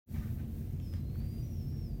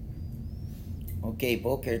Okay,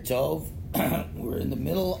 Boker Tov. We're in the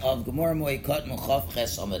middle of Gemara Moekat Mechav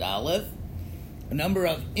Ches Amud Aleph. A number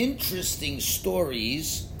of interesting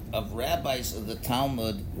stories of rabbis of the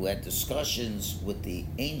Talmud who had discussions with the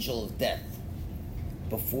angel of death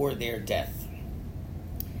before their death.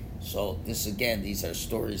 So these are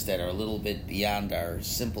stories that are a little bit beyond our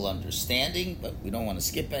simple understanding, but we don't want to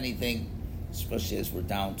skip anything, especially as we're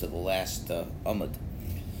down to the last Amud.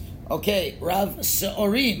 Okay, Rav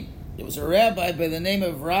Seorim. There was a rabbi by the name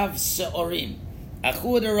of Rav Seorim.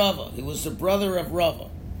 Achud Rava. He was the brother of Rava.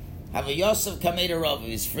 Hava Yosef Kameda Rava.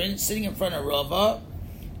 He's sitting in front of Rava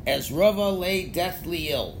as Rava lay deathly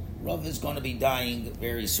ill. Rava is going to be dying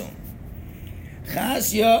very soon.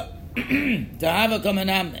 Chazya Tahava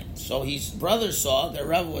Kamenamne. So his brother saw that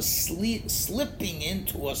Rava was slipping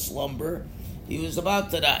into a slumber. He was about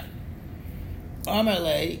to die.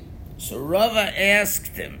 Amalei. So Rava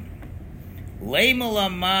asked him,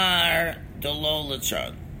 Leimalamar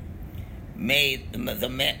Delolachan. May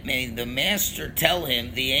the master tell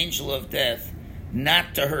him, the angel of death,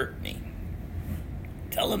 not to hurt me.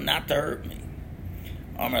 Tell him not to hurt me.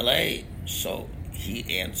 Amarle, so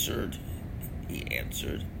he answered,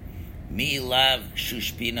 Mi lav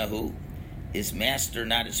shushpinahu, his master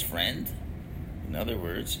not his friend. In other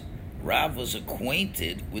words, Rav was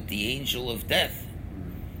acquainted with the angel of death.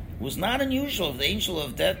 It was not unusual for the angel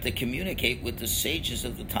of death to communicate with the sages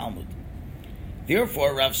of the Talmud.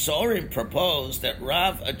 Therefore, Rav Sorim proposed that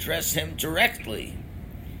Rav address him directly.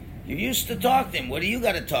 You used to talk to him. What do you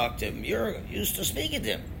got to talk to him? You're used to speaking to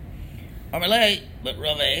him. Amalei, but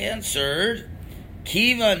Rav answered,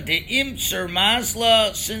 Kivan de imtzer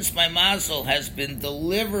mazla, since my mazel has been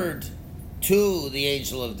delivered to the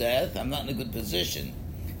angel of death, I'm not in a good position.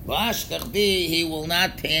 Vashkach bi, he will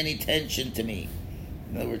not pay any attention to me.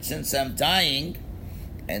 In other words, since I'm dying,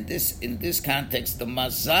 and in this context, the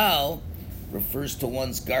mazal refers to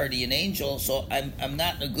one's guardian angel, so I'm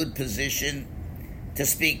not in a good position to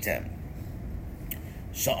speak to him.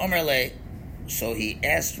 So Amarle, so he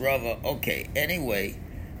asked Rava, okay, anyway,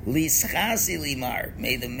 Lischazi limar,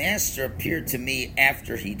 may the master appear to me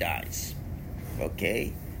after he dies.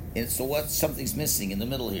 Okay? And so something's missing in the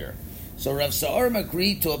middle here. So Rav Sa'orim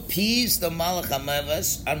agreed to appease the Malach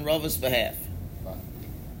HaMevas on Rava's behalf.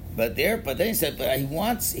 But then he said,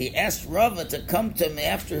 he asked Rava to come to him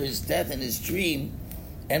after his death in his dream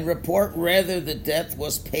and report whether the death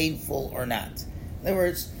was painful or not. In other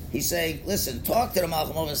words, he's saying, listen, talk to the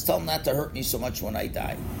Malach HaMevas, tell him not to hurt me so much when I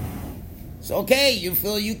die. So, okay, you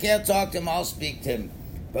feel you can't talk to him, I'll speak to him.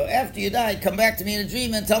 But after you die, come back to me in a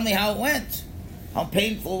dream and tell me how it went. How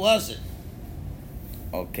painful was it?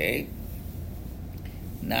 Okay.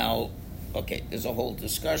 Now, there's a whole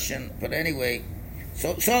discussion, but anyway,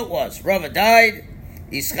 so it was. Rava died.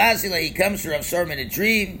 Ischazile, he comes to Rav Sorim in a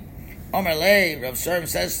dream. Omar Le, Rav Sorim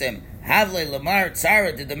says to him, Havle Lamar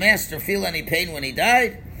Tzara, did the master feel any pain when he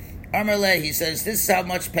died? Omar Le, he says, this is how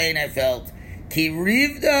much pain I felt. Ki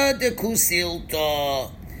rivda de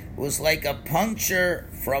kusilta, was like a puncture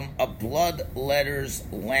from a bloodletter's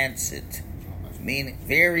lancet. Meaning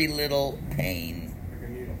very little pain. Like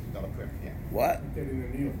a needle, not a prick, yeah. What?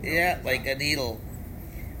 Yeah, like a needle.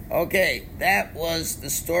 Okay, that was the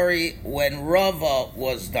story when Rava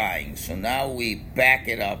was dying. So now we back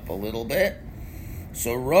it up a little bit.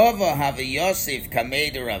 So Rava Hava Yosef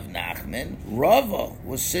Kameda Rav Nachman. Rava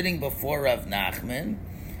was sitting before Rav Nachman.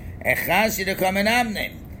 Echazi de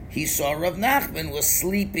Kamenamne. He saw Rav Nachman was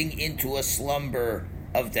sleeping into a slumber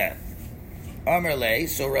of death. Amarle,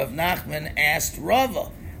 so Rav Nachman asked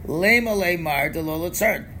Rava, Lema Lemar de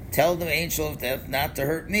Lolatzarn, tell the angel of death not to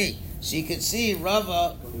hurt me. So you can see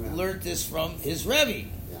Rava learned this from his Rebbe.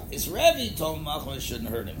 His Rebbe told him Malchus shouldn't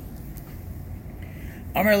hurt him.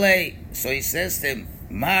 Amarle, so he says to him,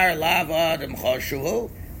 Mar lava adam chashuhu,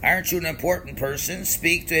 aren't you an important person?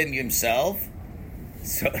 Speak to him yourself.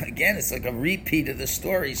 So again, it's like a repeat of the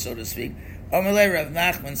story, so to speak. Amarle, Rav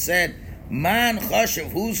Nachman said, Man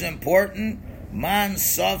chashuv, who's important? Man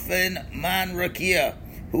sofin, man rakia,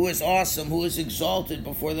 who is awesome, who is exalted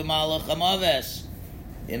before the Malach HaMaves.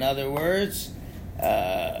 In other words,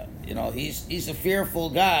 he's a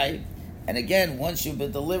fearful guy. And again, once you've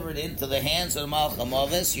been delivered into the hands of the Malach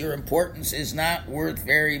HaMaves, your importance is not worth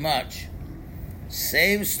very much.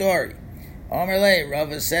 Same story. Amarle,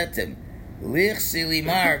 Rava said to him, Lich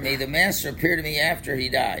silimar, may the master appear to me after he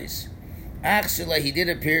dies. Achsula, he did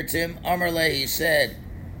appear to him. Amarle, he said,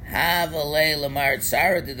 Havale lamar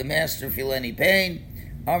tzara, did the master feel any pain?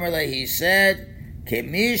 Amarle, he said,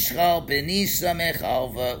 Kemishchal benisa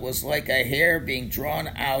mechalva, was like a hair being drawn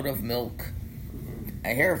out of milk. A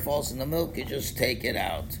hair falls in the milk, you just take it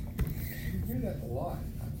out. You hear that a lot.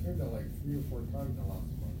 turned that like 3 or 4 times the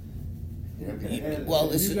last month.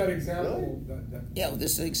 Well, Use that example. Yeah,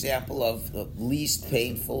 this is an example of the least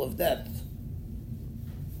painful of death.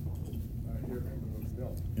 Here coming with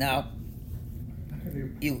milk. Now,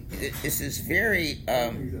 this is very.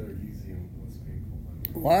 Things that are easy and what's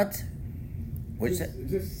painful. What? What's that? It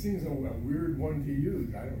just seems a weird one to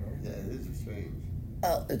use. I don't know. Yeah, it is strange.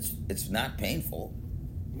 Well, it's not painful.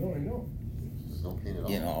 No, I know. There's no pain at all.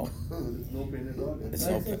 You know. There's no pain at all. It's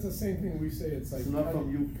That's the same thing we say. It's like It's not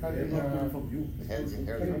from you. cutting, It's not coming from you. It has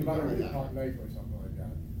cutting butter with a inherent. hot knife or something like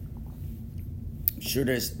that. I'm sure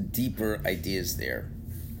there's deeper ideas there.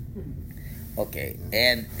 Okay,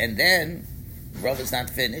 and then Rav is not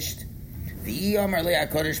finished. The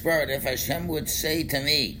if Hashem would say to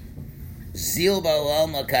me, Zil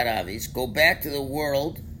ba'olam karavis, go back to the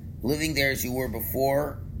world, living there as you were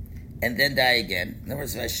before, and then die again. In other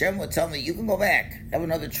words, if Hashem would tell me, you can go back, have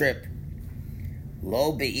another trip.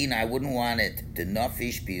 Lo be'in, I wouldn't want it. The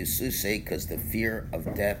nafish bi'ususe, because the fear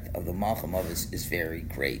of death of the Malcham of us is very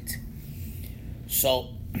great. So,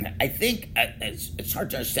 I think it's hard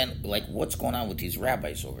to understand, like, what's going on with these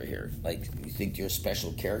rabbis over here. Like, you think you're a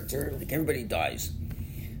special character? Like, everybody dies.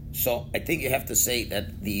 So, I think you have to say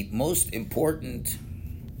that the most important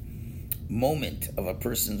moment of a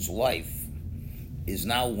person's life is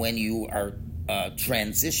now when you are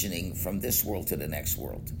transitioning from this world to the next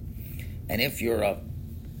world. And if you're a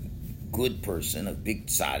good person, a big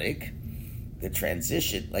tzaddik, the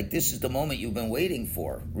transition, like this is the moment you've been waiting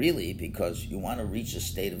for, really, because you want to reach a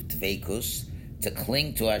state of dveikus, to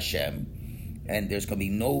cling to Hashem, and there's going to be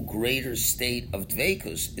no greater state of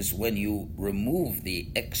dveikus is when you remove the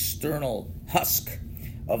external husk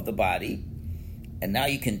of the body, and now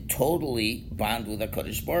you can totally bond with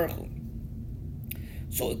HaKadosh Baruch Hu.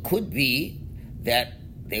 So it could be that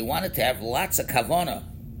they wanted to have lots of kavanah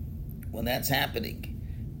when that's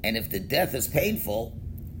happening, and if the death is painful,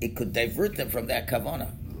 it could divert them from that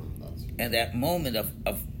kavanah. And that moment of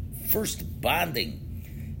first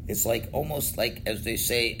bonding, it's like almost like, as they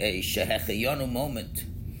say, a shehecheyanu moment,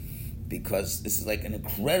 because this is like an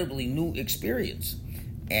incredibly new experience.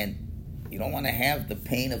 And you don't want to have the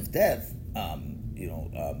pain of death,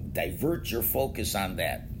 divert your focus on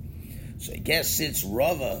that. So I guess since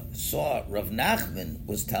Rava saw Rav Nachman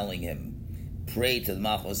was telling him, pray to the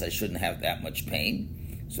Malchus, I shouldn't have that much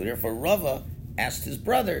pain. So therefore Rava asked his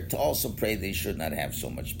brother to also pray they should not have so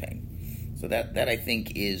much pain. So that I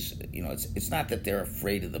think is, it's not that they're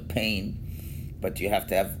afraid of the pain, but you have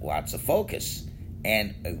to have lots of focus.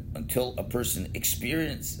 And until a person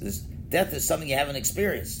experiences, death is something you haven't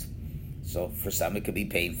experienced. So for some it could be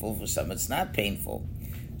painful, for some it's not painful.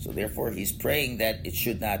 So therefore he's praying that it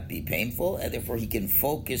should not be painful, and therefore he can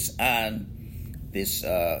focus on this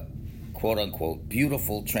quote-unquote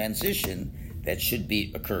beautiful transition that should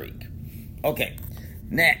be occurring. Okay,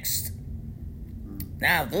 next.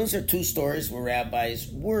 Now, those are two stories where rabbis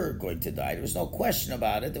were going to die. There was no question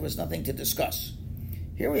about it. There was nothing to discuss.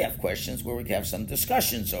 Here we have questions where we can have some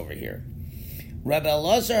discussions over here. Rabbi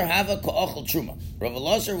Elazar hava ka'ochel truma. Rabbi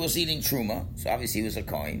Elazar was eating truma, so obviously he was a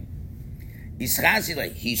kohen. He saw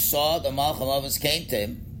the Malcham Avos came to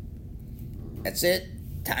him. That's it.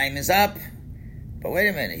 Time is up. But wait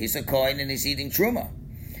a minute. He's a kohen and he's eating truma.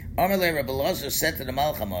 Amalei Rabbi Elazar said to the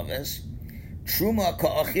Malcham Avos, Truma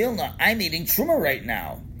ka'achilna, I'm eating truma right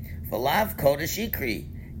now. V'lav kodesh ikri.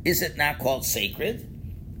 Is it not called sacred?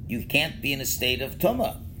 You can't be in a state of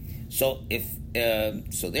tumah. So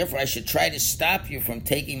therefore I should try to stop you from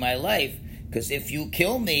taking my life, because if you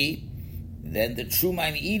kill me, then the truma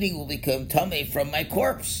I'm eating will become tumah from my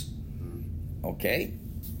corpse. Okay?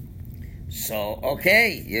 So,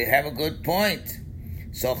 okay, you have a good point.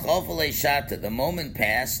 So chofalei shata, the moment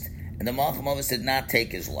passed, and the Malcham Avos did not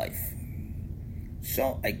take his life.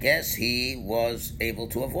 So I guess he was able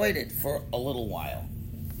to avoid it for a little while.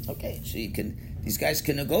 Okay, so these guys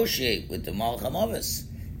can negotiate with the Malcham Avos.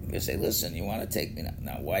 You can say, listen, you want to take me now?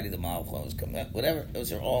 Now, why did the Malcham Avos come back? Whatever,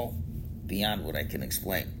 those are all beyond what I can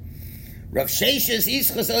explain. Rav Sheshes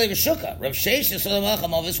Ischas Eli V'Shuka. Rav Sheshes saw the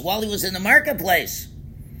Malcham Avos while he was in the marketplace.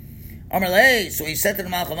 Amarlei, so he said to the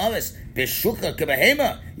Malcham Avos, B'Shuka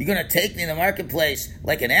K'Behema, you're going to take me in the marketplace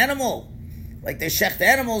like an animal? Like they shecht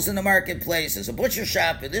animals in the marketplace. There's a butcher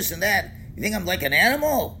shop and this and that. You think I'm like an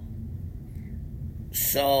animal?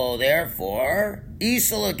 So therefore,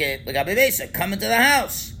 come into the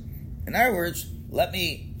house. In other words, let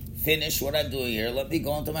me finish what I'm doing here. Let me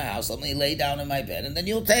go into my house. Let me lay down in my bed, and then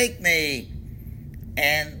you'll take me.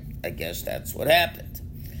 And I guess that's what happened.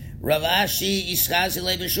 Rav Ashi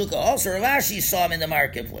Ishchazi also Rav Ashi saw him in the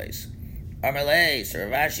marketplace. Amalei, so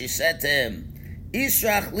Rav Ashi said to him,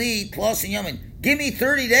 Israch li tlosin yamin. Give me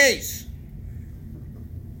 30 days.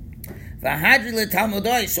 V'hadri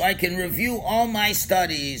l'talmudai, so I can review all my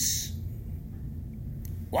studies.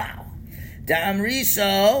 Wow.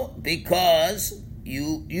 Da'amriso, because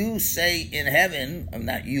you say in heaven,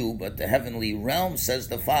 not you, but the heavenly realm says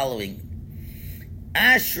the following.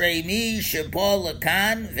 Ashrei mi shebol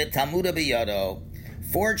lakan v'talmuda biyado.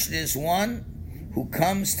 Fortunate is one who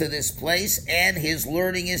comes to this place and his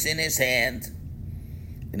learning is in his hand.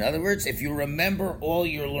 In other words, if you remember all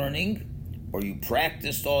your learning, or you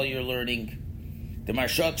practiced all your learning, the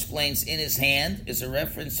Maharsha explains in his hand is a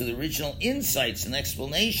reference to the original insights and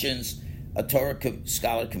explanations a Torah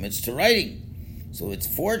scholar commits to writing. So it's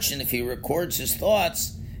fortunate if he records his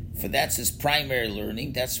thoughts, for that's his primary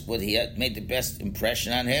learning. That's what he had made the best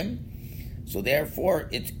impression on him. So therefore,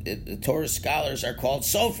 the Torah scholars are called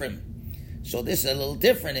sofrim. So this is a little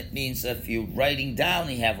different. It means that if you're writing down,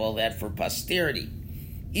 you have all that for posterity.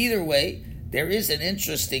 Either way, there is an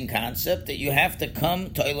interesting concept that you have to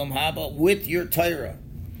come to Olam Haba with your Torah.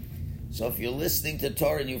 So if you're listening to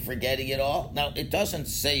Torah and you're forgetting it all, now it doesn't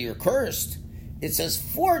say you're cursed. It says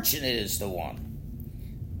fortunate is the one.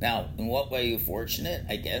 Now, in what way are you fortunate?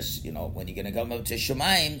 I guess, when you're going to come up to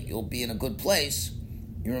Shemaim, you'll be in a good place.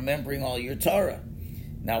 You're remembering all your Torah.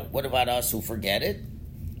 Now, what about us who forget it?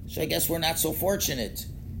 So I guess we're not so fortunate.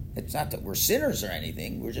 It's not that we're sinners or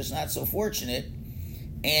anything. We're just not so fortunate.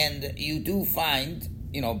 And you do find,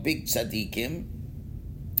 big tzaddikim,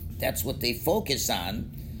 that's what they focus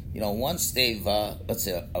on. Once they've, let's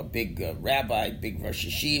say, a big rabbi, big Rosh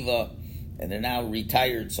Yeshiva, and they're now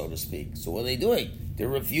retired, so to speak. So what are they doing? They're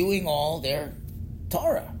reviewing all their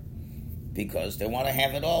Torah because they want to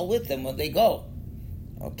have it all with them when they go.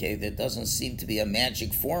 Okay, there doesn't seem to be a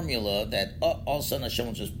magic formula that all of a sudden Hashem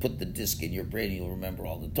will just put the disc in your brain and you'll remember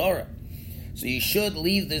all the Torah. So you should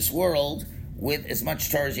leave this world with as much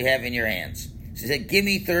Torah as you have in your hands. So he said, give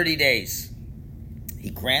me 30 days. He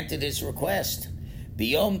granted his request.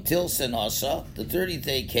 Biyom Tilson Asa, the 30th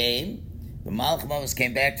day came. The Malach Mavas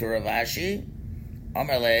came back to Rav Ashi.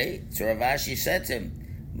 Amarle, so Rav Ashi said to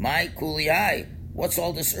him, my kuliyai, what's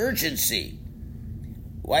all this urgency?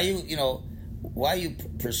 Why you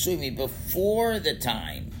pursue me before the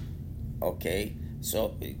time? Okay,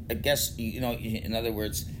 so I guess, in other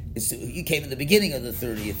words, you came in the beginning of the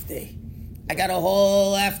 30th day. I got a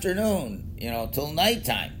whole afternoon, till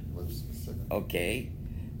nighttime. Okay,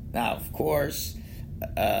 now, of course,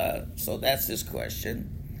 so that's this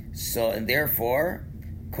question. So, and therefore,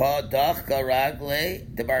 Kadach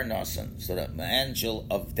Garagle Debar Nosan. So the angel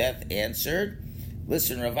of death answered,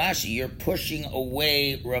 listen, Rav Ashi, you're pushing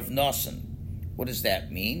away Rav Nosan. What does that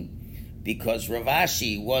mean? Because Rav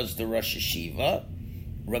Ashi was the Rosh Yeshiva,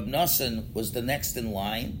 Rav Nosan was the next in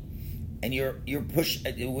line, and you're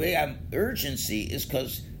the way I'm urgency is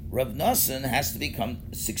because Rav Nosan has to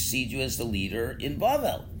succeed you as the leader in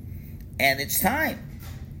Bavel. And it's time.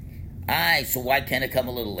 So why can't it come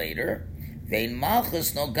a little later? And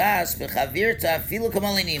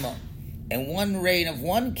one reign of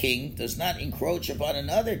one king does not encroach upon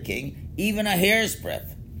another king, even a hair's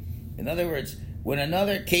breadth. In other words, when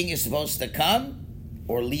another king is supposed to come,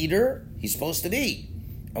 or leader, he's supposed to be.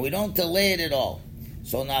 And we don't delay it at all.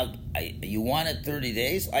 So now, you wanted 30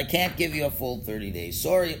 days? I can't give you a full 30 days.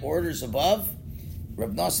 Sorry, orders above. Rav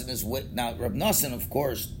Nosan of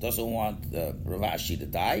course, doesn't want Rav Ashi to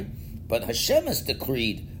die, but Hashem has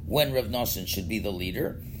decreed when Rav Nosan should be the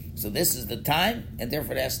leader. So this is the time, and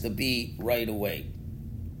therefore it has to be right away.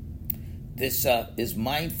 This is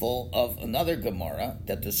mindful of another Gemara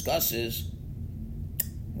that discusses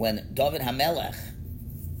when David HaMelech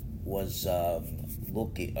was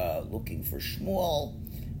looking for Shmuel,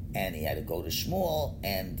 and he had to go to Shmuel,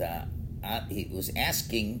 and he was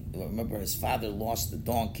asking, remember his father lost the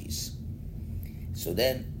donkeys. So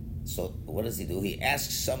what does he do? He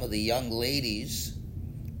asks some of the young ladies,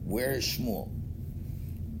 where is Shmuel?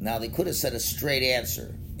 Now they could have said a straight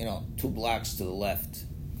answer, 2 blocks to the left.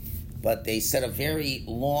 But they said a very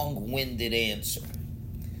long-winded answer.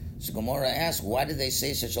 So Gemara asked, why did they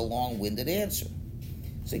say such a long-winded answer?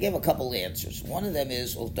 So they gave a couple answers. One of them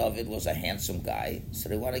is, David was a handsome guy, so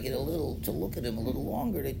they want to get to look at him a little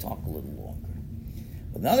longer, they talk a little longer.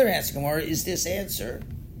 But another answer, Gemara, is this answer,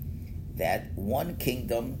 that one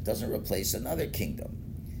kingdom doesn't replace another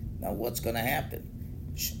kingdom. Now what's going to happen?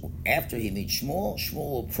 After he meets Shmuel,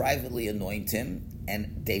 Shmuel will privately anoint him,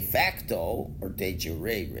 and de facto, or de jure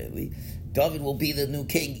really, David will be the new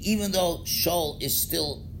king, even though Shaul is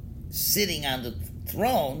still sitting on the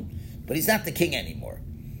throne, but he's not the king anymore.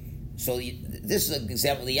 So this is an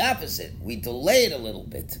example of the opposite. We delay it a little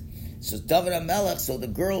bit. So David HaMelech, so the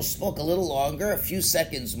girl spoke a little longer, a few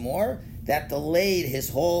seconds more. That delayed his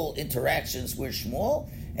whole interactions with Shmuel,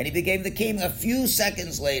 and he became the king a few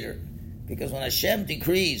seconds later. Because when Hashem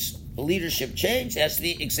decrees the leadership change, that's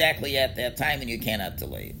exactly at that time, and you cannot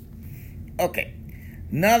delay it. Okay,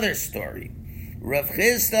 another story. Rav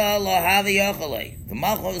Chisda lo havi yochalei. The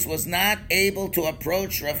Malchus was not able to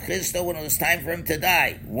approach Rav Chisda when it was time for him to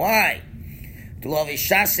die. Why? He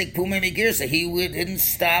didn't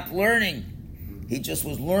stop learning. He just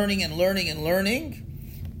was learning and learning and learning,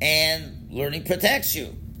 and learning protects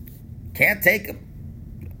you. Can't take him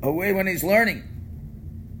away when he's learning.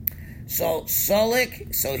 So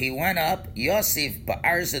Solik, so he went up, Yosef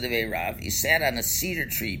ba'arza de Rav, he sat on a cedar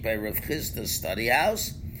tree by Rav Chisda's study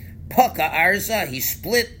house. Paka arza, he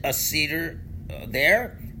split a cedar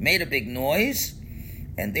there, made a big noise,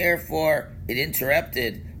 and therefore it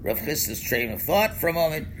interrupted Rav Chisda's train of thought for a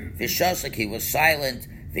moment. Vishasik, he was silent.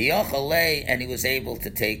 V'yochalei, and he was able to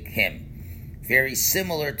take him. Very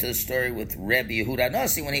similar to the story with Rebbe Yehuda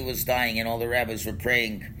Nasi when he was dying and all the rabbis were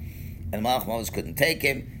praying, and Malach Moses couldn't take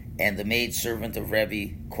him. And the maid servant of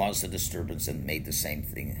Rebbe caused a disturbance and made the same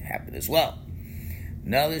thing happen as well.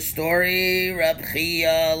 Another story, Rav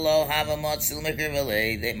Chia lo hava motzil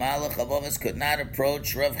mikravele. The Malach Avos could not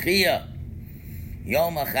approach Rav Chia.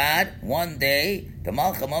 Yom Achad, one day, the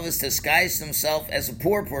Malach Avos disguised himself as a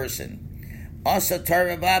poor person. Asa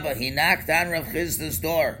Torah Baba, he knocked on Rav Chisda's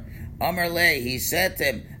door. Amar Le, he said to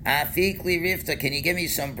him, Afik li rifta, can you give me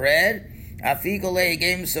some bread? Afik le, he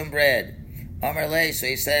gave him some bread. Amar Le, so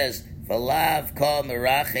he says, V'lav kol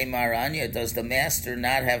merache maranya, does the master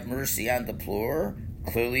not have mercy on the poor?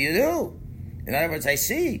 Clearly you do. In other words, I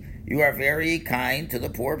see, you are very kind to the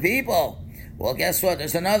poor people. Well, guess what?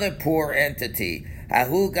 There's another poor entity.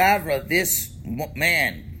 Ahu Gavra, this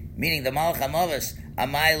man, meaning the Malach HaMavos,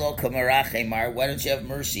 Amai lo kamerache mar, why don't you have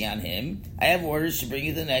mercy on him? I have orders to bring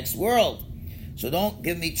you the next world. So don't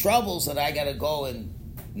give me troubles that I got to go and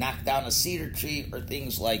knock down a cedar tree or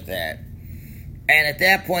things like that. And at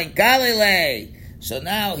that point, Galilei. So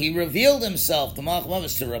now he revealed himself, the Malach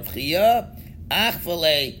HaMavos, to Rav Chia.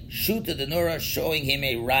 Achvale shuta the Nura, showing him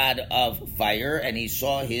a rod of fire, and he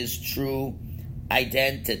saw his true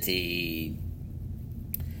identity.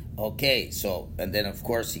 Okay, so, and then of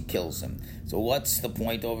course he kills him. So what's the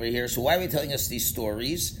point over here? So why are we telling us these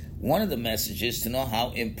stories? One of the messages to know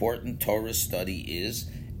how important Torah study is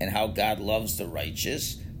and how God loves the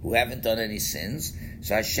righteous who haven't done any sins.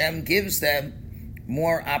 So Hashem gives them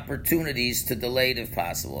more opportunities to delay it if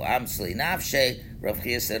possible. Amsli nafshe, Rav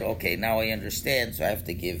Chia said, okay, now I understand, so I have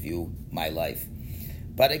to give you my life.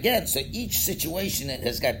 But again, so each situation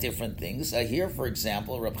has got different things. Here, for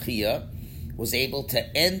example, Rav Chia was able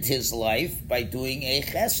to end his life by doing a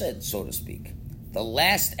chesed, so to speak. The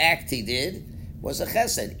last act he did was a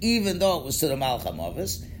chesed, even though it was to the Malach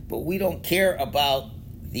HaMavos, but we don't care about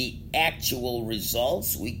the actual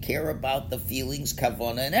results. We care about the feelings,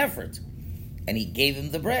 kavanah, and effort. And he gave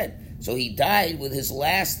him the bread. So he died with his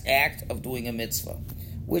last act of doing a mitzvah,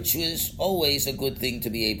 which is always a good thing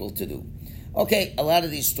to be able to do. Okay, a lot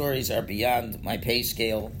of these stories are beyond my pay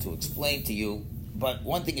scale to explain to you, but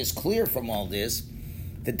one thing is clear from all this: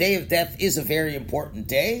 the day of death is a very important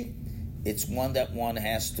day. It's one that one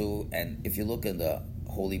has to, and if you look in the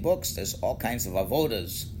holy books, there's all kinds of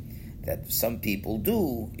avodas that some people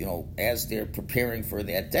do, as they're preparing for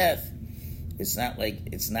that death. It's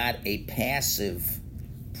not a passive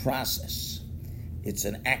process. It's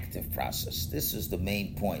an active process. This is the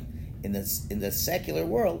main point. In the secular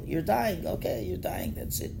world, you're dying. Okay, you're dying.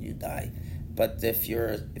 That's it. You die. But if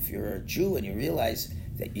you're a Jew and you realize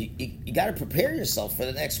that you got to prepare yourself for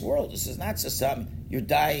the next world. This is not just something you're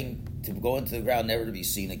dying to go into the ground, never to be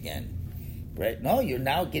seen again. Right? No, you're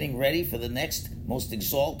now getting ready for the next most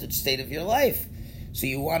exalted state of your life. So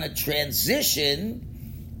you want to transition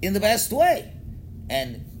in the best way.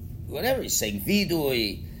 And whatever, you're saying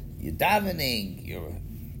vidui, you're davening,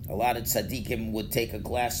 a lot of tzaddikim would take a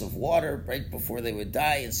glass of water right before they would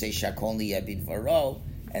die and say shakol li yabid varo,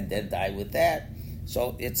 and then die with that.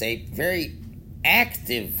 So it's a very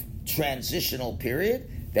active transitional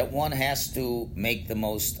period that one has to make the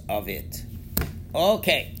most of it.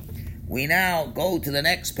 Okay, we now go to the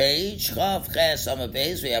next page. Chav Ches Amud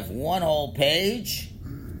Beis. We have one whole page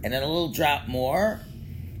and then a little drop more.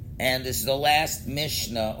 And this is the last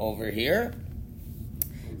Mishnah over here.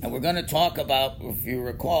 And we're going to talk about, if you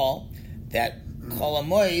recall, that Chol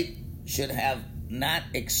HaMoed should have not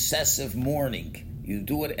excessive mourning. You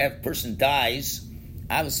do it if a person dies,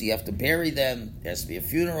 obviously you have to bury them, there has to be a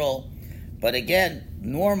funeral. But again,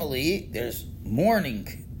 normally there's mourning,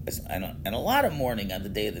 and a lot of mourning on the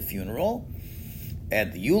day of the funeral.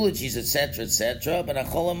 and the eulogies, etc. But on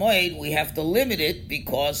Chol HaMoed, we have to limit it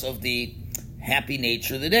because of the happy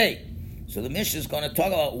nature of the day. So the Mishnah is going to talk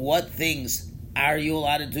about what things are you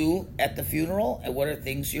allowed to do at the funeral and what are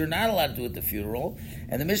things you're not allowed to do at the funeral.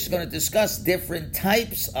 And the Mishnah is going to discuss different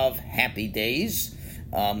types of happy days,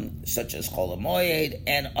 such as Chol HaMoed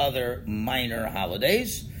and other minor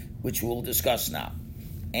holidays, which we'll discuss now.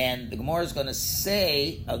 And the Gemara is going to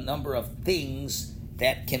say a number of things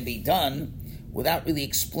that can be done without really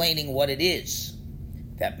explaining what it is.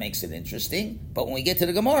 That makes it interesting. But when we get to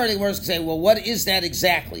the Gemara is going to say, well, what is that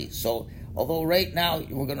exactly? So, although right now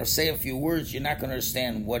we're going to say a few words, you're not going to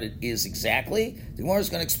understand what it is exactly. The Gemara is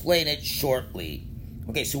going to explain it shortly.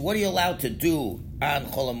 Okay, so what are you allowed to do on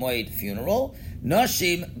Chol HaMoed funeral?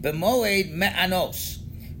 Nashim b'moed me'anos.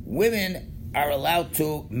 Women are allowed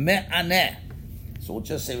to me'aneh. So we'll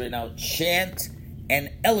just say right now, chant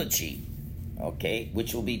an elegy, okay,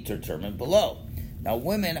 which will be determined below. Now,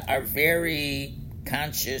 women are very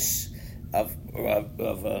conscious of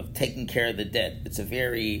taking care of the dead. It's a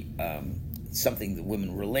very something that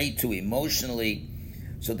women relate to emotionally.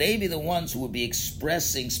 So they be the ones who will be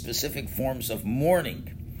expressing specific forms of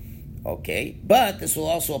mourning, okay? But this will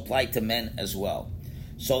also apply to men as well.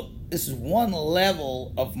 So this is one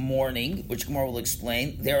level of mourning, which Gemara will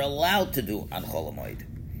explain, they're allowed to do on Chol HaMoed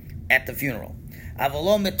at the funeral.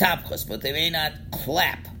 Avalon metapchas, but they may not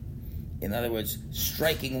clap. In other words,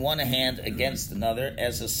 striking one hand against another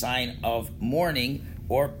as a sign of mourning,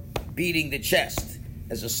 or beating the chest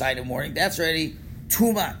as a sign of mourning. That's already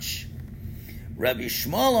too much. Rabbi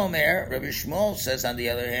Shmuel says, on the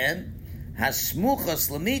other hand, hasmuchas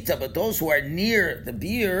lamita, but those who are near the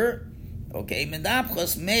bier, okay,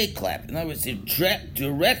 medapchas may clap. In other words, they're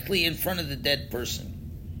directly in front of the dead person.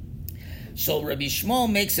 So Rabbi Shmuel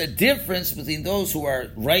makes a difference between those who are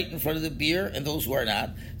right in front of the bier and those who are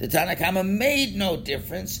not. The Tanna Kama made no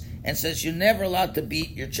difference and says you're never allowed to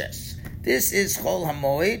beat your chest. This is Chol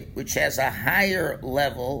HaMoed, which has a higher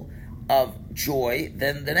level of joy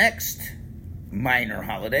than the next minor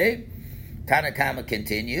holiday. Tanna Kama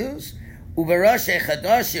continues, Uberoshe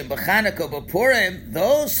Chadashim, B'Chanukah, B'Purim,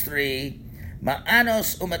 those three,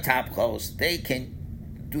 Ma'anos Umatapchos, they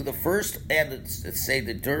can do the first and let's say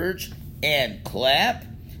the dirge and clap.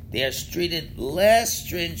 They are treated less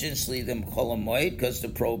stringently than Chol HaMoed because the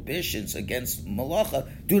prohibitions against malacha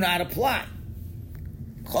do not apply.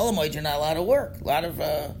 Chol HaMoed, you're not allowed to work. A lot of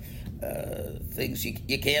things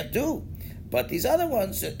you can't do. But these other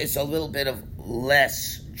ones, it's a little bit of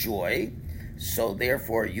less joy. So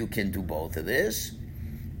therefore, you can do both of this.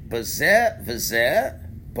 Bazeh, v'zeh,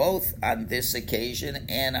 both on this occasion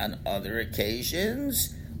and on other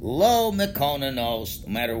occasions. Lo mekonanos,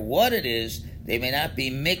 no matter what it is, they may not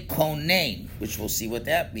be mikonain, which we'll see what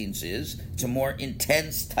that means is. It's a more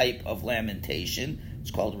intense type of lamentation.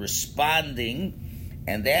 It's called responding,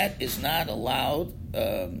 and that is not allowed.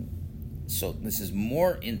 So this is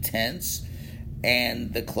more intense,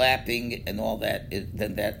 and the clapping and all that,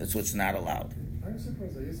 then that's what's not allowed. I'm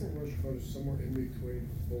surprised. Isn't Rosh Chodesh somewhere in between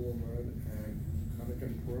Chol HaMoed and Chanukah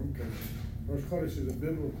and Purim? Because Rosh Chodesh is a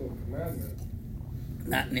biblical commandment.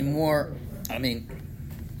 Not anymore. I mean,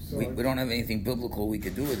 So we don't have anything biblical we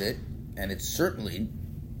could do with it, and it's certainly,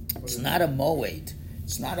 it's not a moed.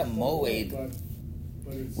 It's not a moed.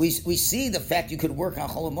 But it's, We see the fact you could work on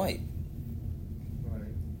Chol HaMoed. right.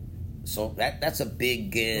 So that's a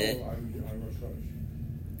big. I'm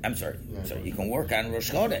Rosh Chodesh. I'm sorry. You can work on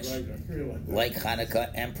Rosh Chodesh, Right, I realize that. like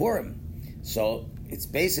Hanukkah and Purim. So it's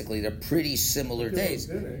basically they're pretty similar days.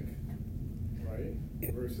 Rabbinic,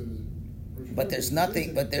 right? Versus. But there's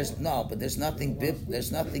nothing. But there's nothing.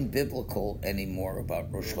 There's nothing biblical anymore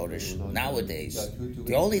about Rosh Chodesh nowadays.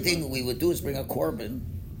 The only thing we would do is bring a korban,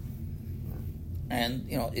 and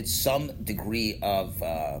it's some degree of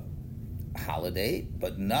holiday,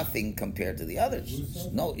 but nothing compared to the others.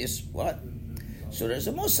 No, is what? So there's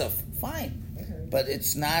a musaf, fine, but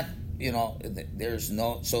it's not. There's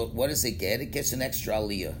no. So what does it get? It gets an extra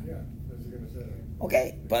aliyah. Yeah, that's going to say.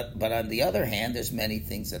 Okay, but on the other hand, there's many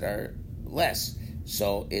things that are less.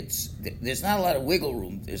 So there's not a lot of wiggle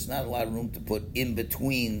room. There's not a lot of room to put in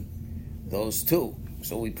between those two.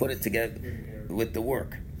 So we put it together with the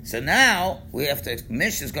work. So now we have to.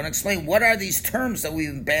 Mishnah is going to explain what are these terms that we've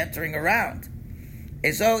been bantering around.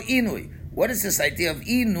 Ezo inui. What is this idea of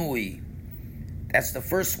inui? That's the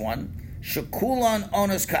first one. Shekulon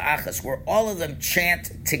onos ka'achas, where all of them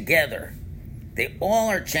chant together. They all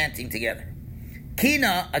are chanting together.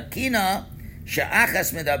 Akina.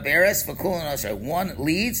 Sha'achas medaberes v'kulonos, one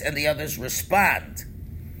leads and the others respond.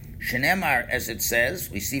 Shenemar, as it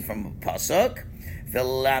says, we see from Pasuk,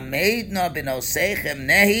 v'lameidna b'noseichem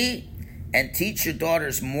nehi and teach your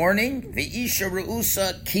daughters mourning, V'isha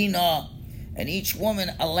Reusa Kina, and each woman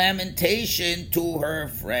a lamentation to her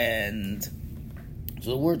friend.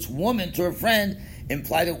 So the words woman to her friend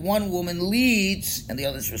imply that one woman leads and the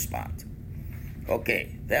others respond.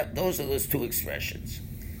 Okay, those are those two expressions.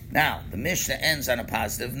 Now, the Mishnah ends on a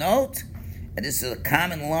positive note, and this is a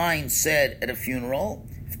common line said at a funeral.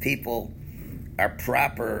 If people are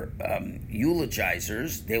proper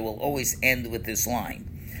eulogizers, they will always end with this line.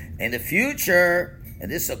 In the future,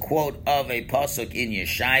 and this is a quote of a pasuk in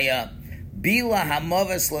Yeshaya, Bila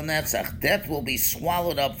hamoves lanetzach, death will be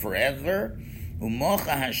swallowed up forever.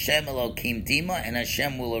 Umocha Hashem Elokim dima, and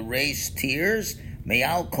Hashem will erase tears,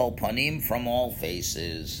 me'al kol panim, from all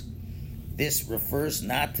faces. This refers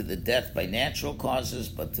not to the death by natural causes,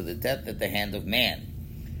 but to the death at the hand of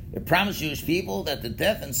man. It promised Jewish people that the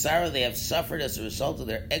death and sorrow they have suffered as a result of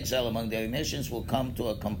their exile among their nations will come to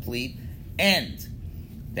a complete end.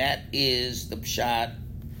 That is the pshat,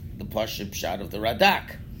 the pashut pshat of the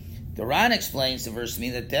Radak. The Ran explains the verse to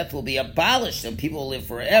mean that death will be abolished and people will live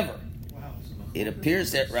forever. It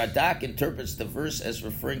appears that Radak interprets the verse as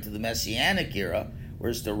referring to the Messianic era,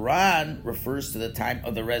 whereas the Ran refers to the time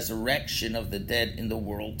of the resurrection of the dead in the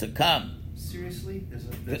world to come. Seriously? There's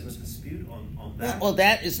a dispute on that? Well,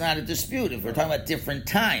 that is not a dispute. If we're talking about different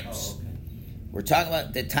times. Oh, okay. We're talking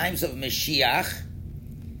about the times of Mashiach,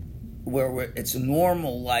 where it's a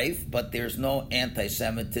normal life, but there's no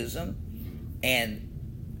anti-Semitism,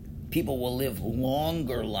 and people will live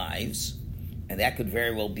longer lives, and that could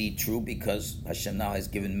very well be true because Hashem now has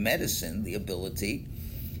given medicine the ability.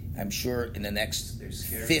 I'm sure in the next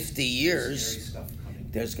 50 years,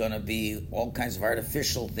 there's going to be all kinds of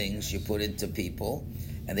artificial things you put into people,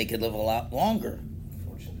 and they could live a lot longer,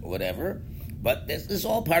 whatever. But this is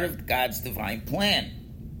all part of God's divine plan.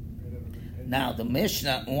 Now, the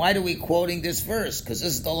Mishnah, why are we quoting this verse? Because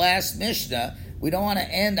this is the last Mishnah. We don't want to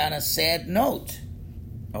end on a sad note.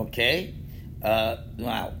 Okay?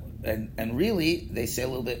 Wow. And really, they say a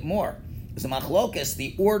little bit more. It's a machlokas,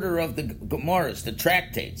 the order of the Gemaras, the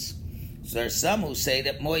tractates. So there are some who say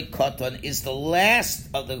that Moed Katan is the last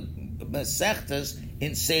of the Masechtas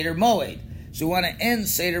in Seder Moed. So we want to end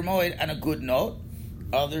Seder Moed on a good note.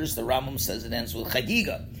 Others, the Rambam says it ends with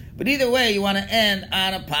Chagiga. But either way, you want to end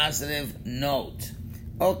on a positive note.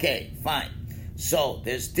 Okay, fine. So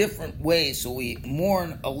there's different ways. So we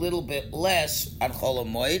mourn a little bit less on Chol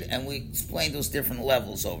HaMoed, and we explain those different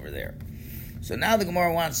levels over there. So now the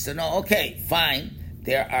Gemara wants to know, okay, fine,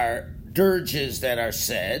 there are dirges that are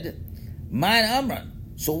said. Mein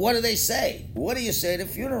Amran. So what do they say? What do you say at a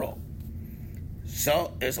funeral?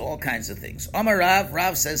 So there's all kinds of things. Amar Rav,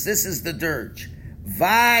 Rav says this is the dirge.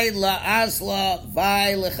 Vai la'azla,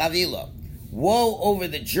 vai lechavila. Woe over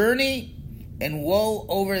the journey, and woe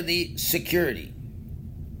over the security.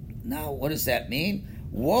 Now, what does that mean?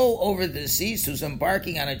 Woe over the deceased who's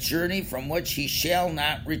embarking on a journey from which he shall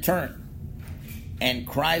not return. And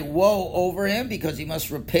cry woe over him because he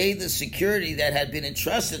must repay the security that had been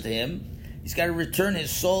entrusted to him. He's got to return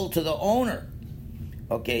his soul to the owner.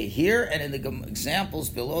 Okay, here and in the examples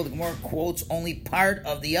below, the Gemara quotes only part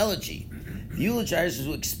of the elegy. The eulogizers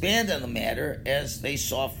will expand on the matter as they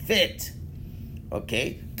saw fit.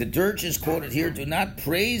 Okay, the dirges quoted here do not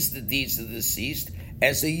praise the deeds of the deceased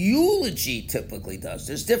as a eulogy typically does.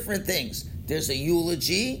 There's different things. There's a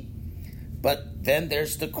eulogy, but then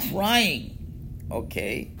there's the crying.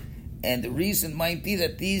 Okay, and the reason might be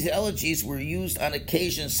that these elegies were used on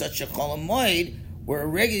occasions such as Chol HaMoed, where a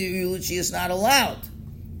regular eulogy is not allowed.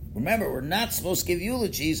 Remember, we're not supposed to give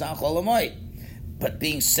eulogies on Chol HaMoed. But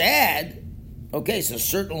being sad, okay, so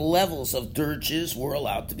certain levels of dirges were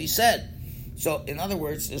allowed to be said. So, in other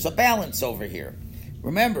words, there's a balance over here.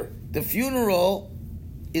 Remember, the funeral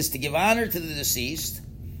is to give honor to the deceased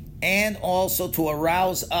and also to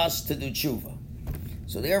arouse us to do tshuva.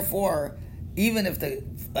 So therefore, even if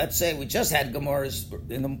let's say we just had Gemaras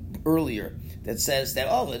earlier that says that,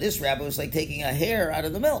 oh, this rabbi was like taking a hair out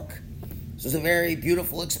of the milk. So it's a very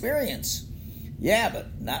beautiful experience. Yeah,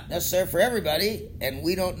 but not necessary for everybody, and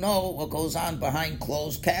we don't know what goes on behind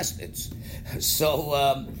closed caskets.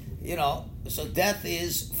 So, so death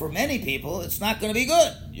is, for many people, it's not going to be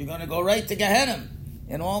good. You're going to go right to Gehenna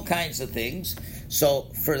and all kinds of things. So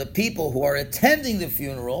for the people who are attending the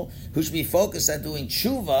funeral, who should be focused on doing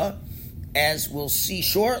tshuva, as we'll see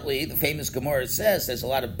shortly, the famous Gemara says there's a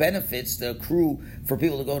lot of benefits to accrue for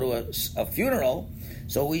people to go to a funeral.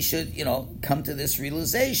 So we should, come to this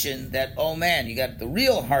realization that, oh man, you got the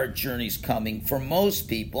real hard journeys coming for most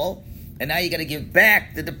people, and now you got to give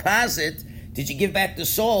back the deposit. Did you give back the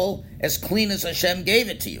soul as clean as Hashem gave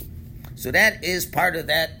it to you? So that is part of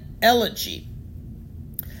that elegy.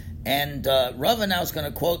 And Rava now is going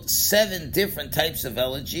to quote 7 different types of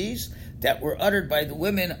elegies that were uttered by the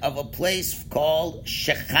women of a place called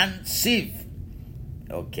Shechan Tziv.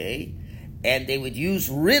 Okay? And they would use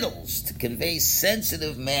riddles to convey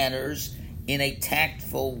sensitive manners in a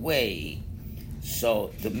tactful way.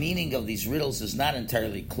 So the meaning of these riddles is not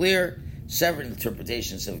entirely clear. Several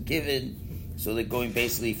interpretations have given. So they're going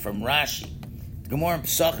basically from Rashi. The Gemara in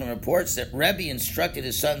Pesachim reports that Rebbe instructed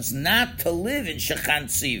his sons not to live in Shechan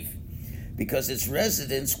Tziv because its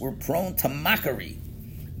residents were prone to mockery.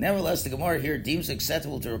 Nevertheless, the Gemara here deems it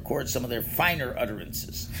acceptable to record some of their finer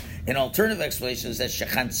utterances. An alternative explanation is that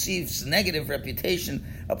Shechan Tziv's negative reputation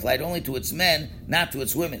applied only to its men, not to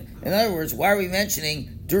its women. In other words, why are we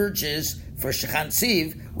mentioning dirges for Shechan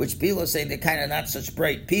Tziv, which people are saying they're kind of not such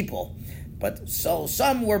bright people? But so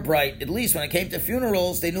some were bright. At least when it came to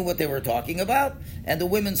funerals, they knew what they were talking about, and the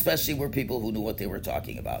women especially were people who knew what they were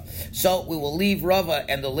talking about. So we will leave Rava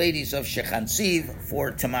and the ladies of Shechan Tziv for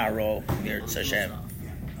tomorrow. Mirz Hashem.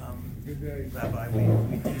 Rabbi,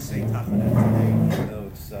 we do say Tachanan today, even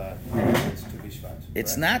though it's Tu B'Shvat.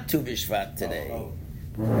 It's not Tu B'Shvat today. Oh.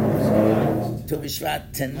 Tu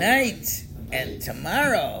B'Shvat tonight and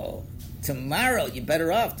tomorrow. Tomorrow, you're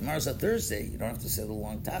better off. Tomorrow's a Thursday. You don't have to say the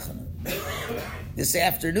long Tachanan. This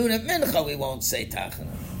afternoon at Mincha, we won't say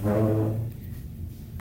Tachanan.